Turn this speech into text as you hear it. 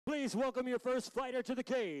please welcome your first fighter to the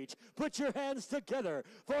cage. Put your hands together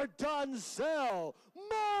for Donzeille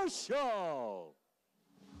Marshall.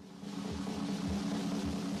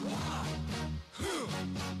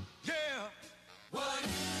 Yeah. What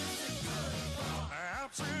is it good for?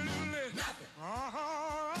 Absolutely nothing.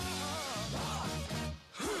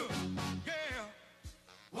 Yeah.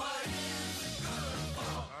 What is it good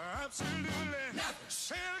for? Absolutely nothing.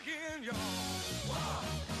 Say it again, y'all.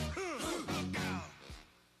 Look out.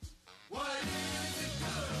 What is it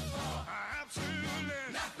good for? Absolutely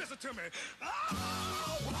nothing. Listen to me. I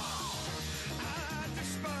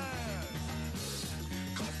despise.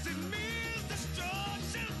 'Cause it means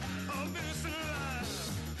destruction of innocent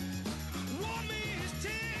lives. War means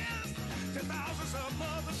tears. 10,000s of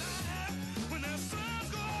mothers die when their sons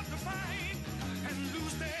go off to fight and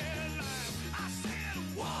lose their lives. I said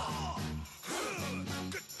war.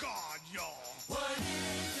 Good God, y'all. What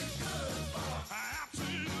is it good for?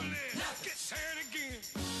 Absolutely. Get sad again.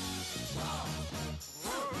 War. Oh,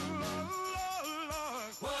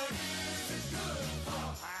 Lord. What is it good for?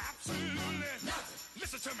 Absolutely nothing.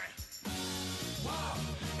 Listen to me. War.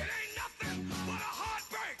 It ain't nothing but a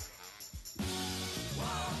heartbreak.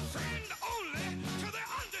 War. Friend only to the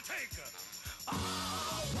undertaker.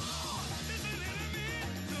 War is an enemy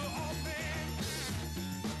to all mankind.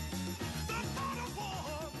 The thought of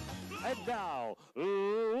war. And now,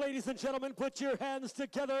 ladies and gentlemen, put your hands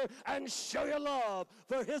together and show your love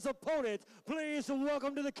for his opponent. Please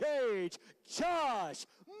welcome to the cage, Josh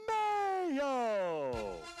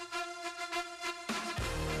Mayo.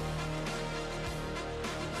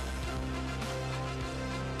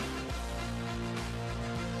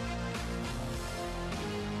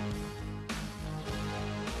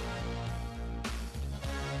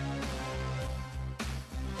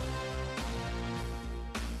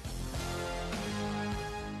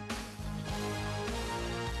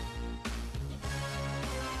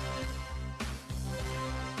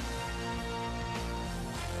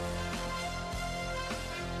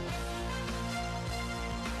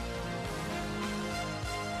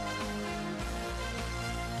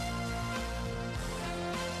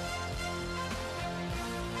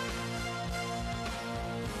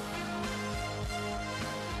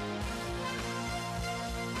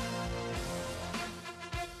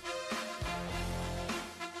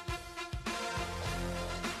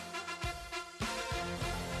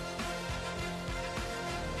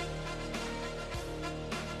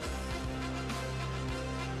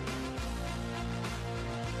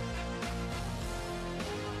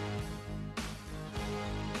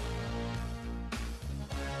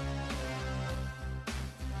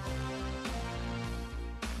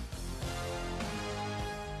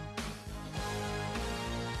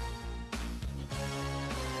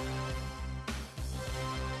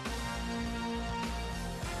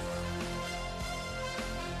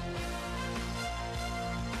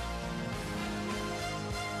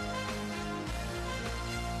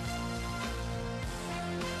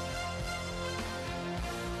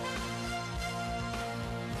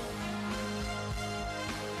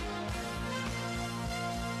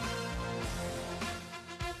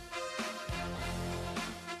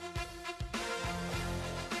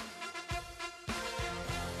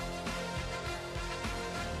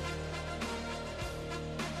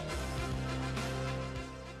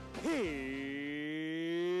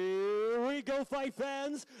 Here we go, fight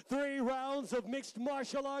fans. 3 rounds of mixed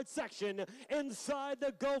martial arts action inside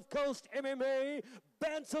the Gulf Coast MMA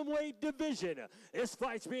Bantamweight division. This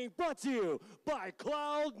fight's being brought to you by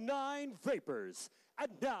Cloud9 Vapors.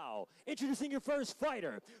 And now, introducing your first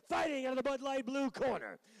fighter, fighting out of the Bud Light blue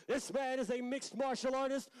corner. This man is a mixed martial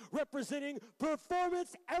artist representing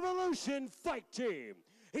Performance Evolution Fight Team.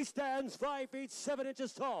 He stands 5 feet 7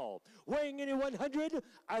 inches tall, weighing in at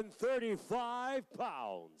 135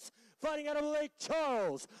 pounds. Fighting out of Lake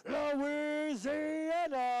Charles,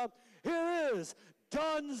 Louisiana, here is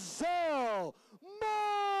Donzeille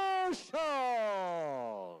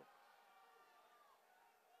Marshall.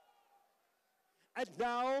 And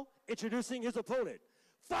now, introducing his opponent,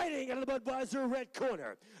 fighting out of the Budweiser red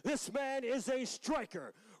corner. This man is a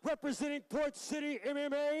striker, representing Port City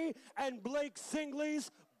MMA and Blake Singley's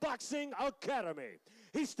Boxing Academy.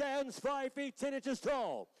 He stands 5 feet 10 inches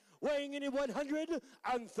tall, weighing in at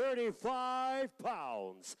 135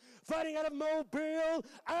 pounds. Fighting out of Mobile,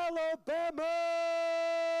 Alabama,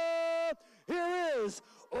 here is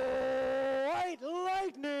White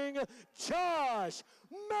Lightning, Josh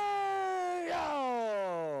Mayo.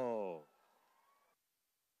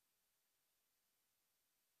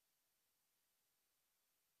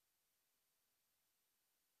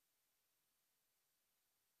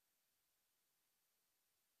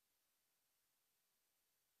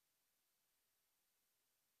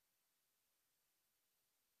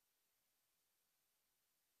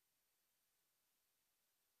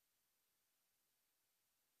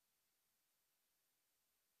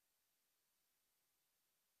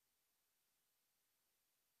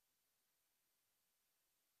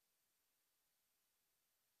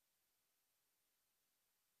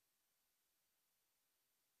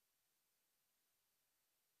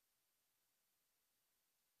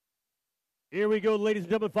 Here we go, ladies and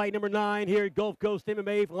gentlemen, fight number 9 here at Gulf Coast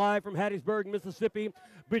MMA, live from Hattiesburg, Mississippi,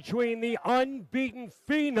 between the unbeaten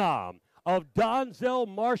phenom of Donzeille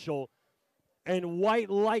Marshall and White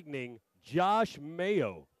Lightning, Josh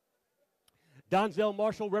Mayo. Donzeille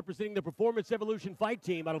Marshall representing the Performance Evolution Fight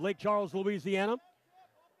Team out of Lake Charles, Louisiana,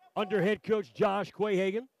 under head coach Josh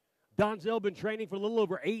Quayhagen. Donzeille been training for a little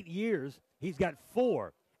over 8 years. He's got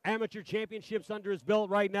 4 amateur championships under his belt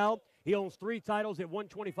right now. He owns 3 titles at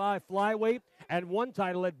 125 flyweight and 1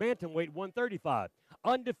 title at bantamweight 135.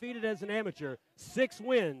 Undefeated as an amateur, 6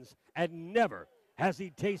 wins, and never has he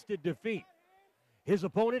tasted defeat. His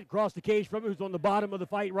opponent across the cage from him, who's on the bottom of the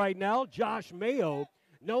fight right now, Josh Mayo,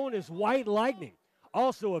 known as White Lightning.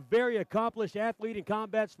 Also a very accomplished athlete in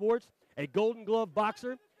combat sports, a Golden Glove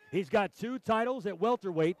boxer. He's got 2 titles at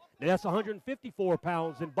welterweight, and that's 154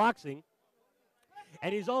 pounds in boxing.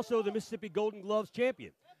 And he's also the Mississippi Golden Gloves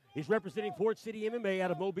champion. He's representing Port City MMA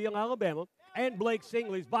out of Mobile, Alabama, and Blake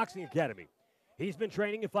Singley's Boxing Academy. He's been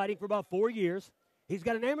training and fighting for about 4 years. He's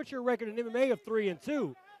got an amateur record in MMA of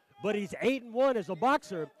 3-2, but he's 8-1 as a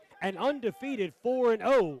boxer and undefeated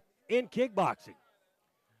 4-0 in kickboxing.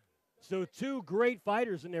 So 2 great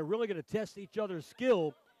fighters, and they're really going to test each other's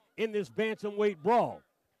skill in this bantamweight brawl.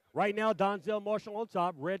 Right now, Donzeille Marshall on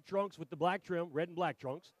top, red trunks with the black trim, red and black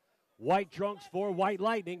trunks. White trunks for White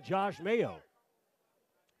Lightning, Josh Mayo.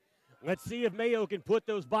 Let's see if Mayo can put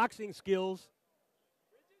those boxing skills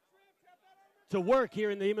to work here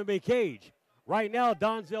in the MMA cage. Right now,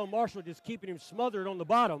 Donzeille Marshall just keeping him smothered on the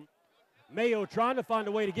bottom. Mayo trying to find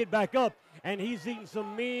a way to get back up, and he's eating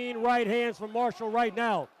some mean right hands from Marshall right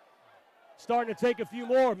now. Starting to take a few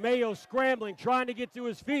more. Mayo scrambling, trying to get to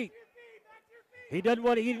his feet. He doesn't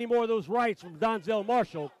want to eat any more of those rights from Donzeille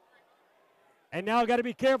Marshall. And now got to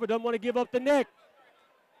be careful, doesn't want to give up the neck.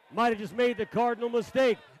 Might have just made the cardinal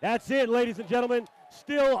mistake. That's it, ladies and gentlemen.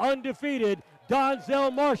 Still undefeated,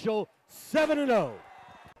 Donzeille Marshall, 7-0.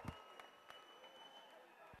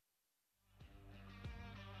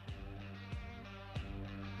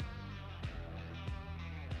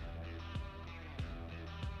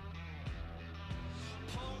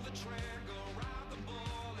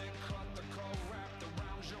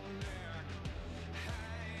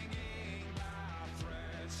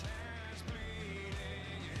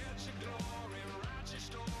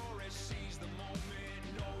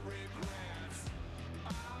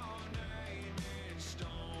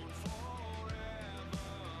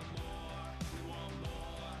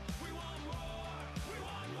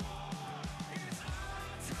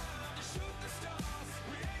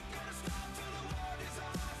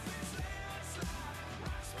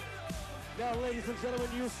 Now, ladies and gentlemen,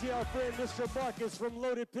 you see our friend Mr. Marcus from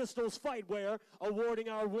Loaded Pistols Fightwear awarding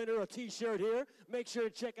our winner a t-shirt here. Make sure to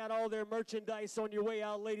check out all their merchandise on your way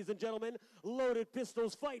out, ladies and gentlemen. Loaded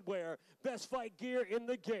Pistols Fightwear, best fight gear in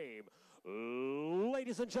the game.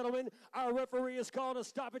 Ladies and gentlemen, our referee is calling a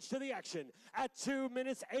stoppage to the action at 2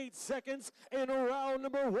 minutes, 8 seconds in round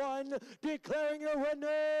number 1, declaring a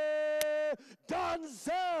winner,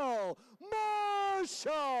 Donzeille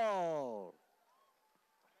Marshall.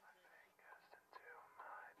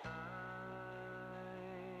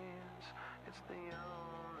 It's the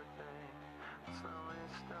only thing that slowly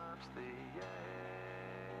stops the